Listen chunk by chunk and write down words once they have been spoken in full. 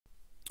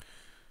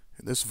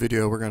In this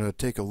video, we're going to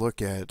take a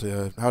look at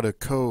how to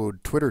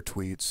code Twitter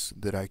tweets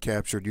that I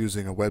captured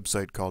using a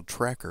website called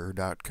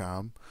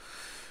Tracker.com.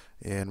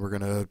 And we're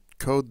going to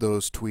code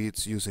those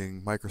tweets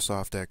using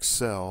Microsoft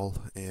Excel.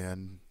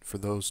 And for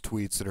those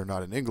tweets that are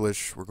not in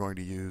English, we're going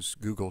to use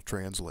Google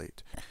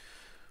Translate.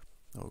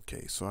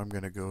 Okay, so I'm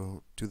going to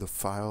go to the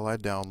file I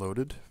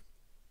downloaded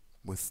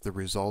with the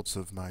results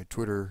of my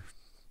Twitter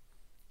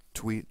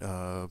tweet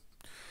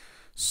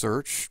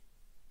search.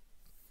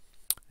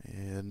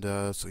 And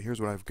so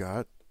here's what I've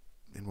got.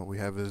 And what we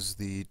have is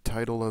the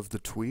title of the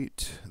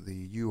tweet,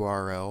 the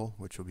URL,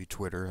 which will be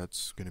Twitter.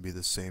 That's going to be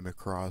the same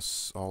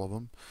across all of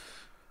them.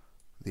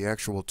 The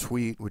actual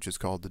tweet, which is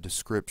called the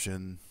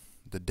description,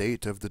 the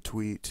date of the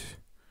tweet,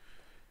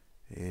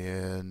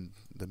 and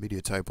the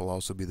media type will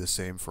also be the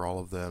same for all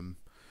of them,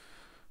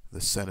 the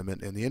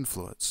sentiment and the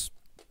influence.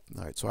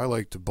 Alright, so I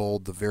like to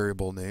bold the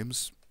variable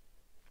names.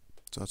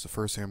 So that's the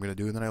first thing I'm going to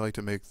do. And then I like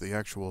to make the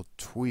actual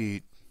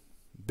tweet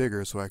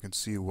bigger so I can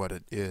see what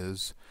it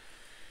is.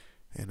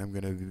 And I'm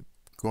going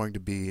to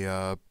be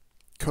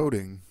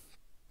coding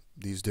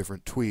these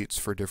different tweets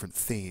for different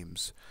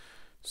themes.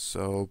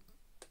 So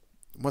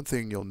one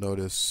thing you'll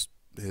notice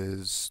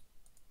is,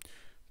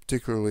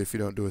 particularly if you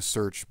don't do a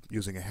search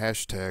using a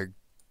hashtag,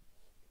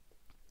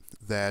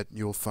 that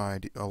you'll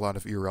find a lot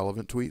of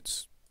irrelevant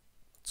tweets.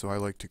 So I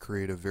like to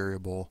create a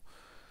variable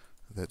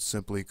that's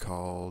simply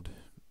called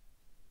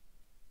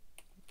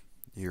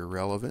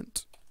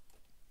irrelevant.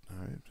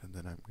 Alright, and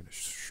then I'm going to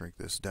shrink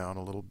this down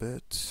a little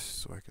bit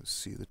so I can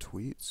see the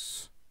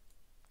tweets.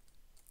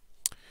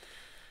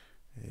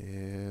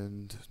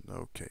 And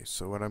okay,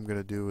 so what I'm going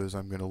to do is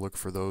I'm going to look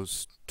for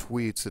those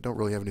tweets that don't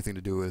really have anything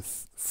to do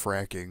with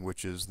fracking,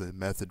 which is the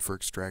method for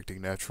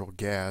extracting natural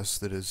gas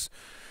that is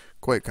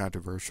quite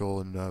controversial,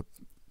 and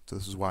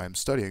this is why I'm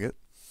studying it.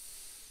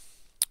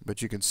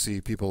 But you can see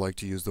people like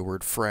to use the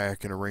word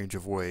frack in a range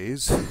of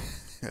ways.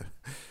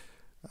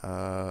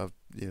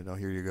 You know,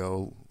 here you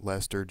go,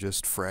 Lester,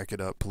 just frack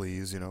it up,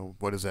 please. You know,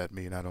 what does that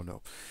mean? I don't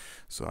know.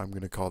 So I'm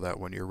going to call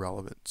that one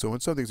irrelevant. So when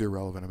something's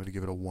irrelevant, I'm going to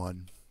give it a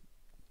 1.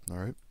 All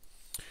right.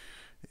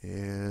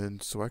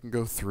 And so I can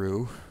go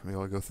through. Maybe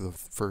I'll go through the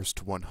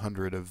first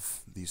 100 of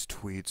these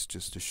tweets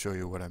just to show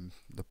you what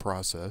the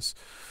process.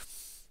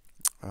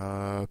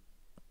 Oh,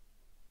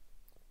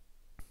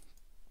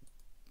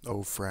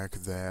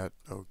 frack that.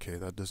 Okay,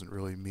 that doesn't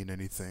really mean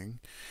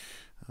anything.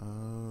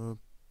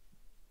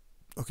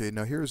 Okay,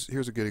 now here's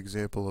a good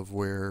example of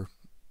where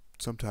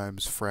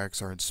sometimes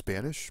fracks are in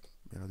Spanish.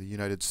 You know, the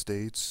United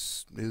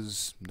States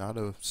is not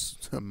a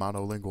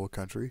monolingual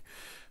country.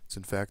 It's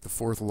in fact the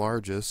 4th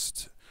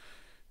largest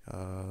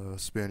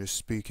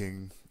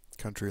Spanish-speaking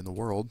country in the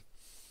world.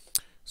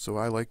 So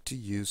I like to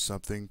use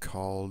something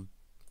called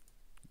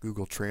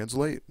Google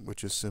Translate,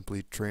 which is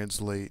simply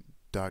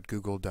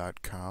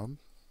translate.google.com.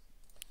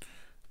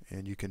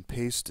 And you can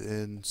paste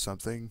in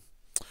something.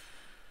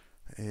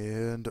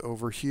 And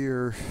over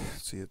here,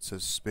 see, it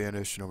says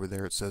Spanish, and over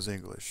there it says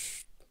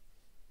English.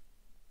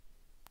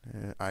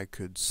 And I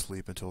could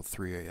sleep until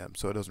 3 a.m.,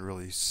 so it doesn't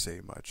really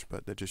say much,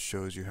 but that just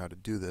shows you how to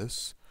do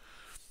this.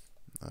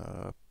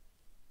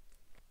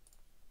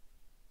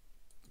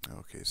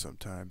 Okay,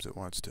 sometimes it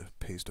wants to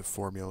paste a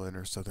formula in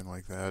or something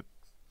like that.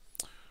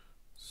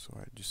 So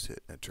I just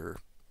hit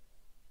enter.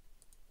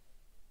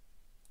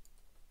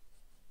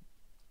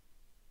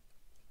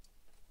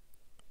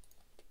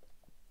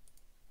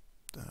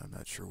 I'm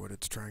not sure what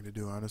it's trying to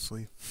do,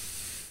 honestly.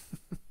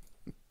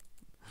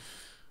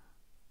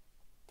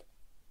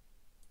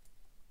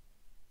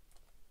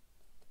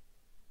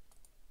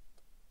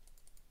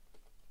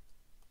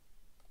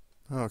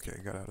 Okay,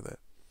 got out of that.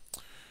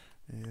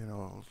 And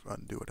I'll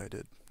undo what I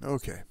did.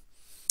 Okay.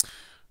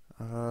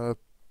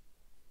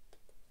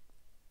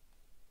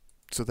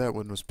 So that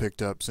one was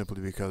picked up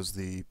simply because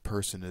the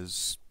person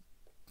is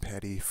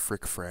Patty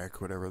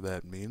Frick-Frack, whatever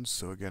that means.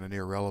 So again, an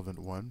irrelevant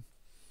one.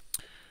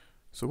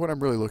 So what I'm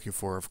really looking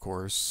for, of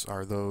course,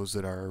 are those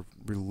that are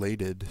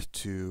related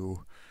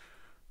to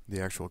the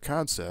actual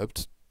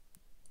concept.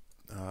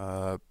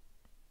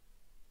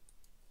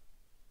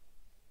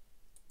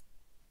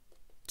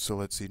 So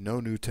let's see, no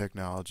new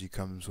technology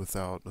comes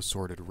without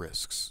assorted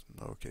risks.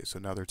 Okay, so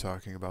now they're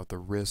talking about the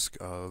risk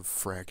of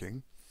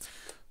fracking.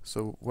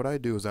 So what I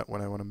do is that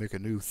when I want to make a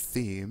new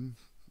theme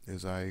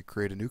is I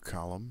create a new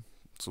column.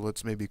 So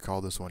let's maybe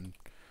call this one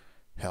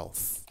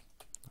health.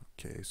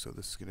 Okay, so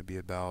this is going to be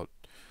about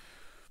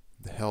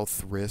the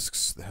health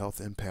risks, the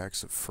health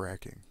impacts of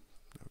fracking.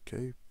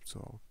 Okay,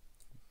 so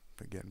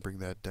again, bring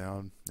that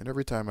down. And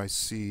every time I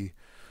see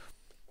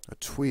a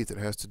tweet that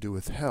has to do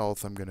with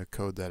health, I'm going to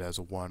code that as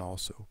a 1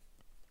 also.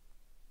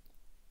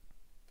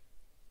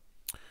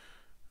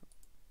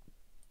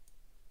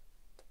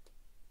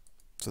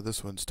 So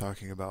this one's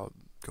talking about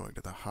going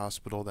to the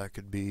hospital. That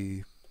could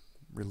be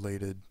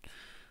related.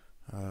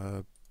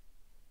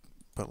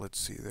 But let's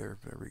see, there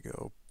we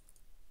go.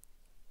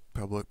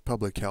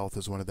 Public health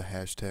is one of the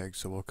hashtags,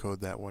 so we'll code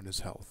that one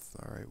as health.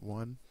 All right,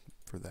 1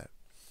 for that.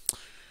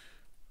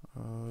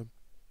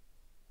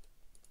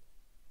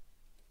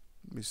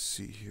 Let me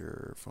see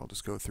here. If I'll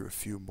just go through a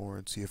few more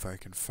and see if I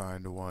can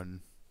find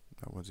one.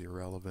 That one's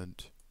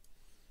irrelevant.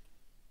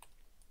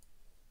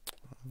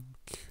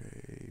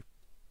 Okay.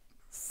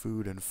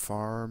 Food and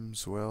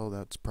farms. Well,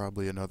 that's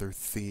probably another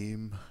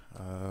theme.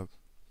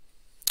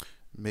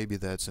 Maybe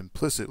that's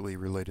implicitly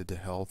related to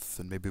health,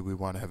 and maybe we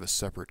want to have a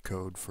separate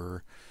code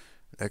for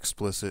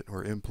explicit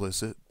or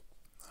implicit.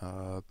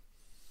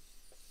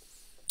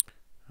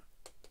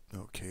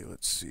 Okay,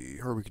 let's see.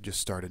 Or we could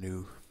just start a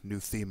new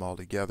theme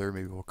altogether.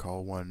 Maybe we'll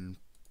call one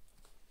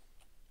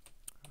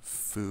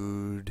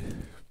food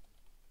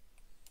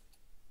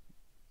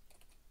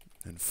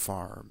and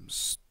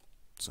farms,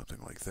 something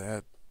like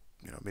that.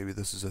 You know, maybe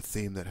this is a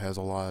theme that has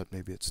a lot,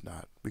 maybe it's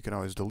not. We can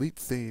always delete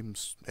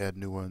themes, add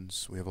new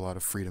ones. We have a lot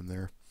of freedom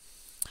there.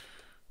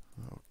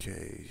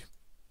 Okay.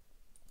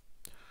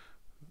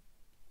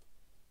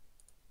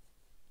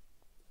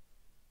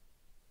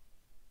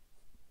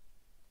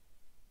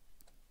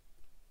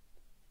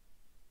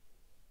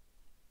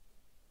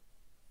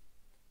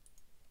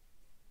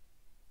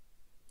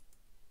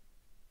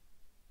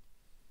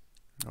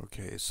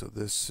 Okay, so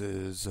this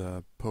is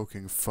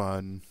poking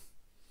fun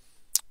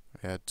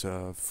at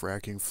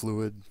fracking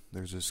fluid.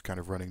 There's this kind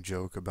of running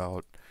joke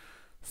about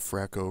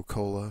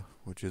Fracco-Cola,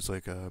 which is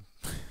like an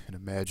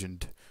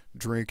imagined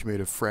drink made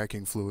of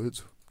fracking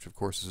fluids, which of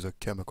course is a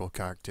chemical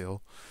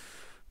cocktail,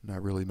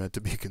 not really meant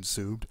to be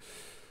consumed.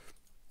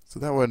 So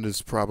that one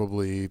is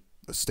probably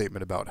a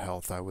statement about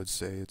health, I would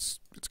say. It's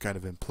kind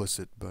of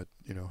implicit, but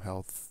you know,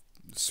 health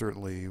is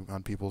certainly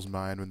on people's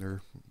mind when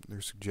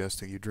they're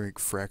suggesting you drink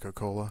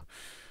Fracco-Cola,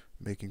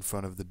 making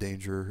fun of the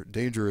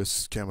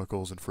dangerous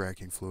chemicals in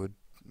fracking fluid.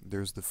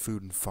 There's the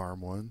food and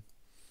farm one.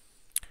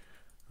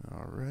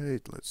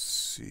 Alright, let's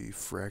see.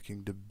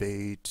 Fracking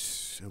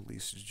debate.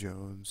 Elise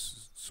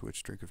Jones.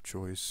 Switch drink of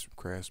choice.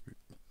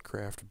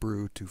 Craft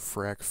brew to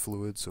frack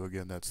fluid. So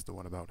again, that's the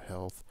one about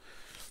health.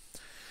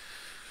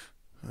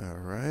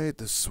 Alright,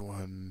 this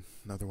one,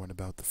 another one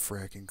about the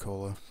fracking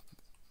cola.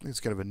 I think it's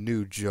kind of a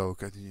new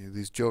joke.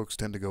 These jokes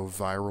tend to go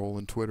viral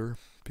on Twitter.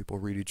 People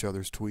read each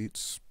other's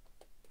tweets.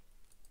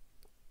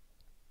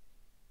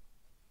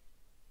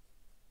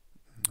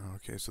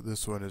 Okay, so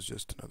this one is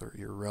just another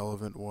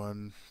irrelevant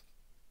one.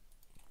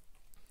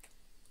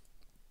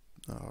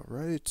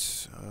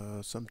 Alright,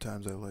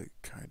 sometimes I like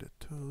kinda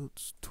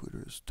totes.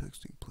 Twitter's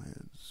texting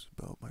plans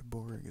about my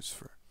boring is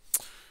for.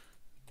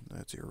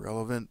 That's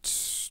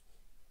irrelevant.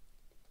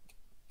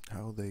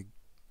 How they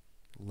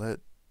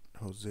let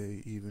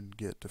Jose even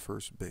get to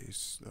first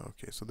base.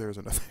 Okay, so there's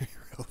another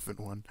irrelevant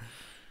one.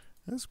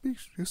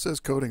 Who says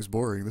coding's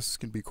boring? This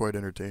can be quite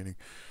entertaining.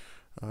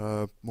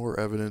 More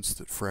evidence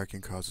that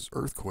fracking causes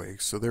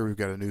earthquakes. So there we've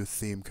got a new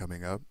theme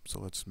coming up. So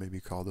let's maybe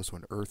call this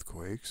one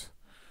earthquakes.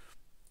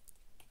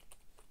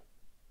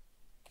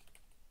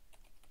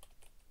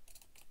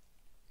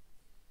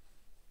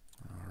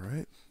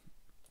 Alright.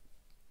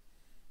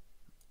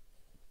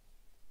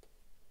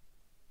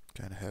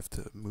 Kind of have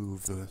to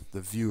move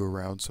the view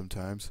around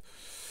sometimes.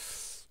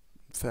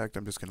 In fact,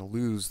 I'm just going to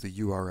lose the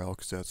URL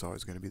because that's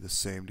always going to be the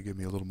same to give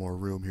me a little more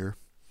room here.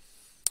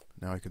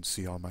 Now I can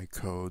see all my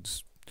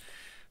codes.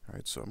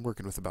 Alright, so I'm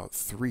working with about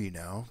 3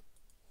 now.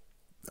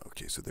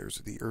 Okay, so there's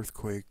the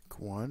earthquake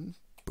one.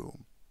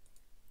 Boom.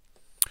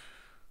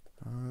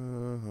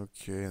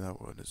 Okay,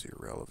 that one is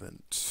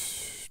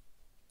irrelevant.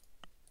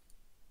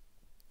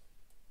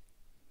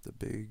 The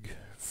big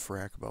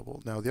frack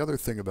bubble. Now, the other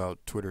thing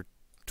about Twitter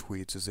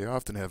tweets is they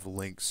often have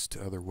links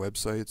to other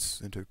websites,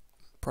 and to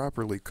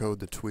properly code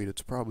the tweet,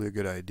 it's probably a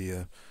good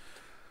idea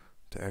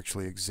to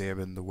actually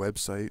examine the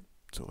website.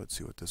 So let's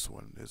see what this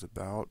one is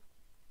about.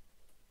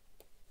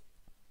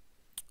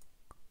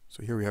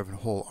 So here we have a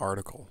whole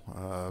article.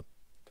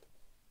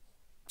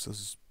 So this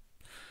is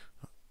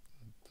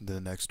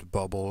the next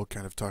bubble,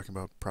 kind of talking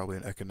about probably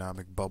an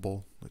economic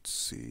bubble. Let's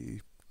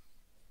see.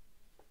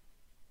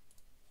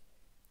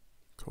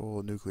 Coal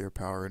and nuclear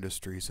power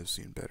industries have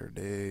seen better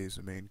days.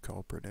 The main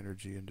culprit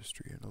energy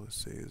industry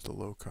analysts say is the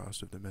low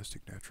cost of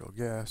domestic natural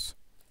gas.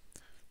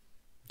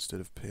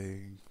 Instead of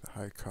paying the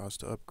high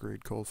cost to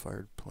upgrade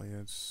coal-fired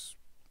plants,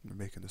 they're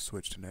making the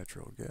switch to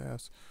natural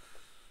gas.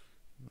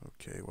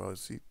 Okay, well,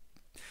 see,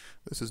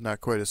 this is not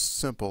quite as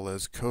simple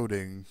as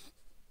coding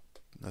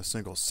a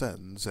single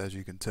sentence, as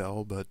you can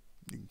tell, but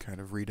you can kind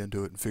of read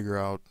into it and figure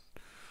out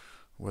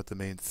what the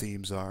main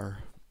themes are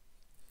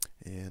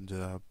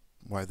and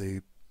why they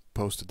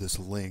posted this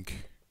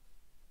link.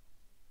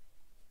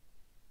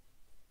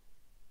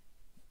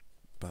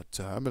 But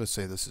I'm going to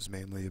say this is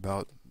mainly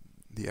about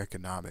the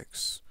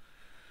economics.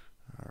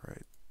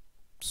 Alright,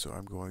 so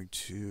I'm going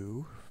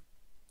to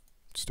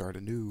start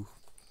a new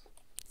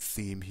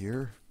theme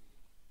here.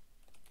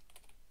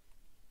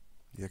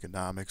 The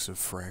economics of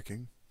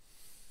fracking.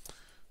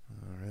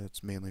 Alright,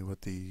 that's mainly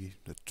what the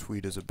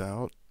tweet is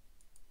about.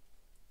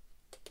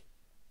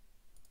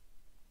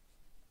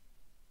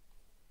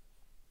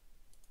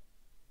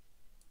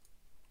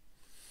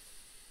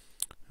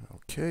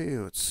 Okay,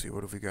 let's see,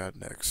 what have we got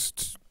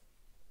next?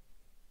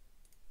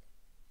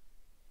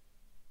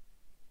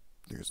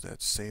 There's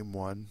that same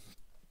one.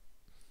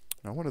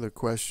 Now, one of the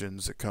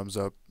questions that comes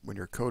up when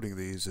you're coding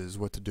these is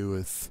what to do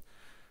with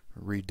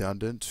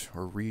redundant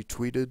or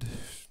retweeted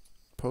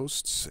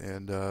posts,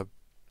 and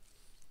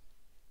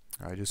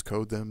I just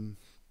code them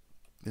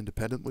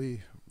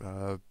independently.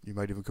 You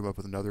might even come up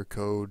with another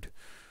code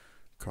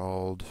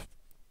called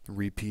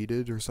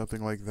repeated or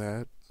something like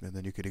that, and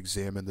then you could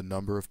examine the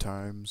number of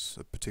times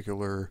a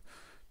particular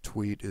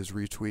tweet is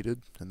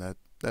retweeted, and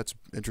that's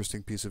an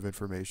interesting piece of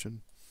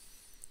information.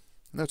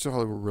 And that's all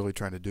we're really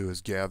trying to do,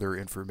 is gather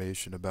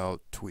information about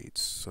tweets.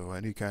 So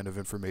any kind of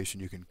information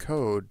you can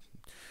code,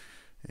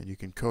 and you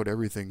can code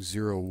everything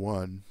 0,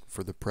 1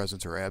 for the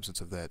presence or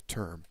absence of that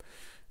term.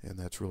 And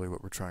that's really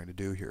what we're trying to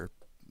do here.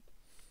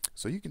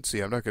 So you can see,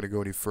 I'm not going to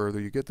go any further.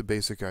 You get the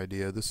basic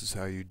idea. This is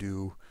how you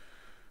do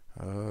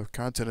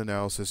content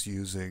analysis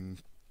using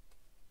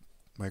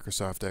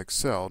Microsoft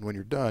Excel. And when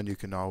you're done, you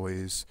can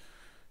always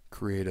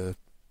create a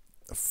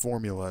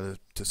formula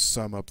to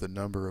sum up the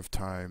number of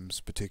times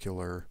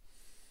particular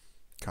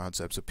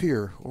concepts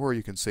appear, or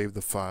you can save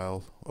the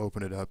file,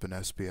 open it up in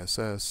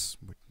SPSS,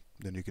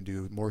 then you can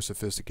do more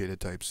sophisticated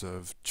types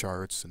of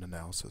charts and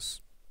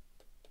analysis.